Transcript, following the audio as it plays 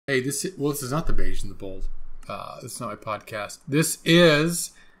Hey, this is not the beige and the bold. This is not my podcast. This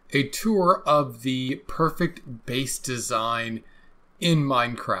is a tour of the perfect base design in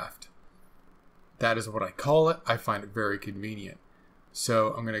Minecraft. That is what I call it. I find it very convenient.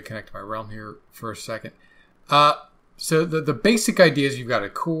 So I'm going to connect my realm here for a second. So the basic idea is you've got a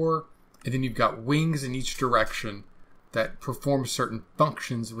core, and then you've got wings in each direction that perform certain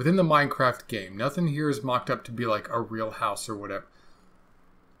functions within the Minecraft game. Nothing here is mocked up to be like a real house or whatever.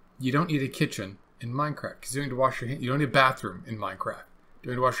 You don't need a kitchen in Minecraft because you don't need to wash your hands. You don't need a bathroom in Minecraft. You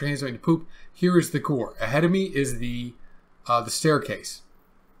don't need to wash your hands. You don't need to poop. Here is the core. Ahead of me is the staircase.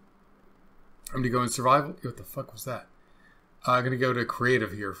 I'm going to go in survival. What the fuck was that? I'm going to go to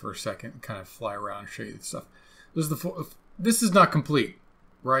creative here for a second and kind of fly around and show you the stuff. This is not complete,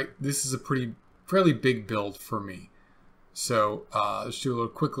 right? This is a fairly big build for me. So let's do a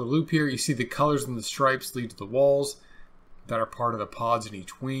quick little loop here. You see the colors and the stripes lead to the walls that are part of the pods in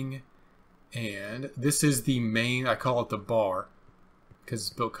each wing. And this is the main, I call it the bar, because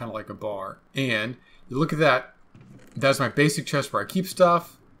it's built kind of like a bar. And you look at that, that's my basic chest where I keep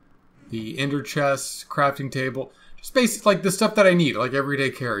stuff. The ender chest, crafting table, just basically like the stuff that I need, like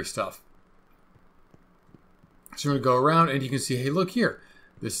everyday carry stuff. So we're going to go around and you can see, hey, look here.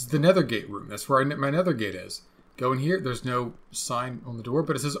 This is the nether gate room. That's where my nether gate is. Go in here. There's no sign on the door,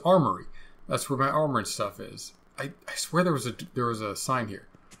 but it says armory. That's where my armor and stuff is. I swear there was a sign here.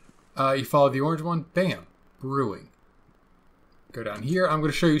 You follow the orange one. Bam. Brewing. Go down here. I'm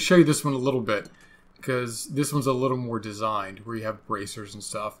going to show you this one a little bit because this one's a little more designed where you have bracers and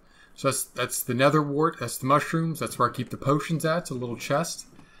stuff. So that's the nether wart. That's the mushrooms. That's where I keep the potions at. It's a little chest.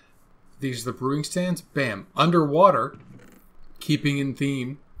 These are the brewing stands. Bam. Underwater. Keeping in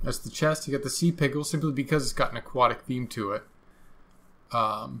theme. That's the chest. You got the sea pickle simply because it's got an aquatic theme to it.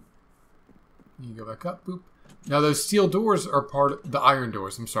 You go back up. Boop. Now those steel doors are the iron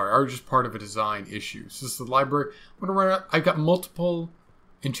doors, I'm sorry, are just part of a design issue. So this is the library. I've got multiple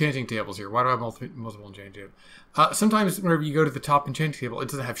enchanting tables here. Why do I have multiple enchanting tables? Sometimes whenever you go to the top enchanting table, it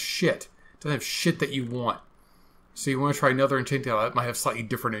doesn't have shit. It doesn't have shit that you want. So you want to try another enchanting table that might have slightly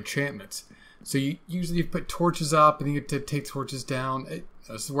different enchantments. So you usually put torches up and then you have to take torches down. This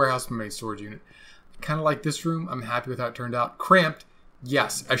is the warehouse main storage unit. Kind of like this room. I'm happy with how it turned out. Cramped.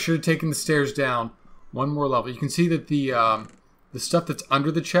 Yes, I should have taken the stairs down one more level. You can see that the stuff that's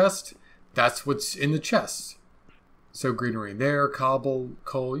under the chest, that's what's in the chest. So greenery there, cobble,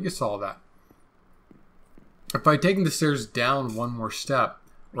 coal, you saw that. If I had taken the stairs down one more step,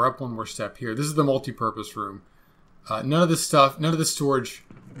 or up one more step here, this is the multi-purpose room. None of this storage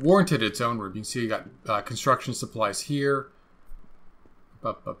warranted its own room. You can see you got construction supplies here.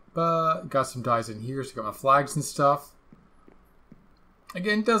 Got some dyes in here, so you got my flags and stuff.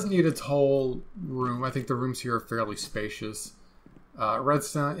 Again, it doesn't need its whole room. I think the rooms here are fairly spacious.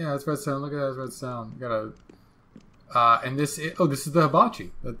 Redstone, yeah, it's redstone. Look at that, it's redstone. You got and this is the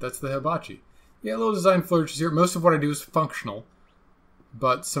hibachi. That's the hibachi. Yeah, little design flourishes here. Most of what I do is functional,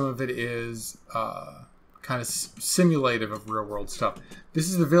 but some of it is kind of simulative of real world stuff. This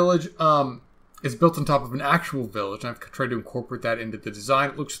is the village. It's built on top of an actual village, and I've tried to incorporate that into the design.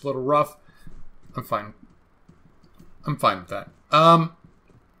 It looks a little rough. I'm fine with that.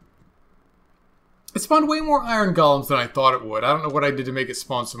 It spawned way more iron golems than I thought it would. I don't know what I did to make it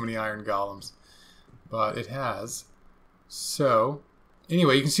spawn so many iron golems, but it has. So,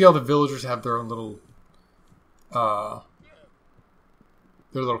 anyway, you can see all the villagers have their own little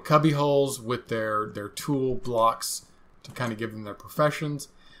cubby holes with their tool blocks to kind of give them their professions.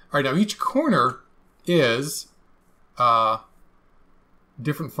 All right, now each corner is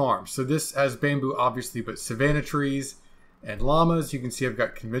different farms. So this has bamboo, obviously, but savanna trees and llamas. You can see I've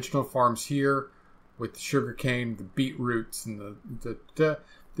got conventional farms here with the sugarcane, the beetroots, and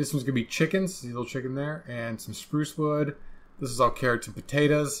this one's gonna be chickens. See a little chicken there, and some spruce wood. This is all carrots and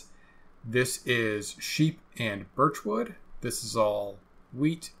potatoes. This is sheep and birchwood. This is all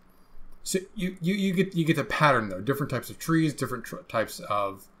wheat. So you get the pattern though. Different types of trees, different types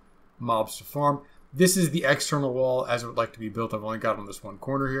of mobs to farm. This is the external wall as it would like to be built. I've only got on this one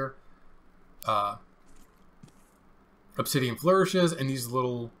corner here. Obsidian flourishes, and these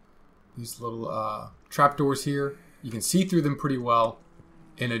little trapdoors here. You can see through them pretty well.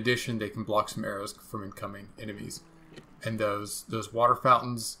 In addition, they can block some arrows from incoming enemies. And those water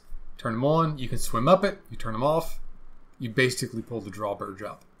fountains, turn them on. You can swim up it. You turn them off. You basically pull the drawbridge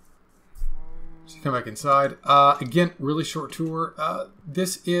up. So you come back inside. Again, really short tour.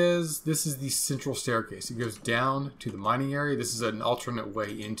 This is the central staircase. It goes down to the mining area. This is an alternate way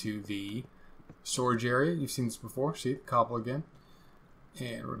into the storage area. You've seen this before. See, cobble again.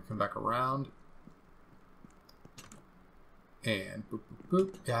 And we're going to come back around. And boop,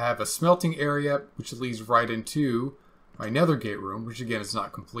 boop, boop. I have a smelting area, which leads right into my nether gate room, which again is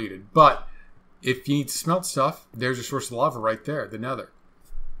not completed. But if you need to smelt stuff, there's your source of lava right there, the nether.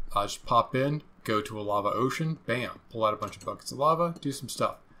 Just pop in, go to a lava ocean, bam, pull out a bunch of buckets of lava, do some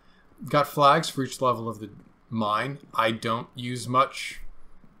stuff. Got flags for each level of the mine. I don't use much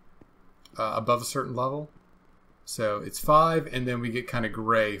above a certain level. So it's 5, and then we get kind of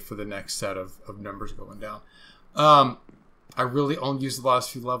gray for the next set of numbers going down. I really only use the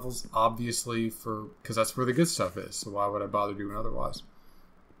last few levels, obviously, because that's where the good stuff is. So why would I bother doing otherwise?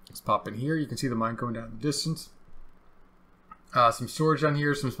 Let's pop in here. You can see the mine going down in the distance. Some storage down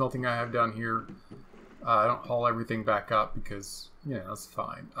here, some smelting I have down here. I don't haul everything back up because, that's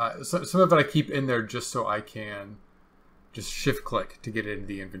fine. Some of it I keep in there just so I can just shift click to get it into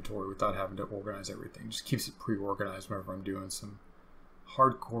the inventory without having to organize everything. Just keeps it pre-organized whenever I'm doing some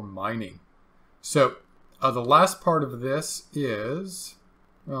hardcore mining. So the last part of this is,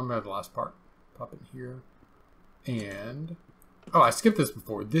 I'm going to have the last part. Pop in here. And, I skipped this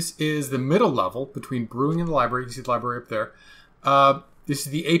before. This is the middle level between brewing and the library. You can see the library up there. This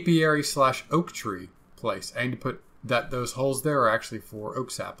is the apiary / oak tree place. I need to put those holes there are actually for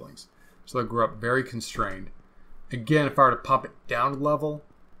oak saplings. So they'll grow up very constrained. Again, if I were to pop it down a level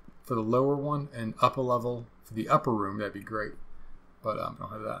for the lower one and up a level for the upper room, that'd be great. But I don't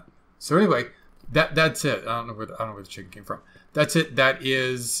have that. So anyway, that's it. I don't know where the chicken came from. That's it. That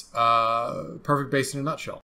is Perfect Base in a nutshell.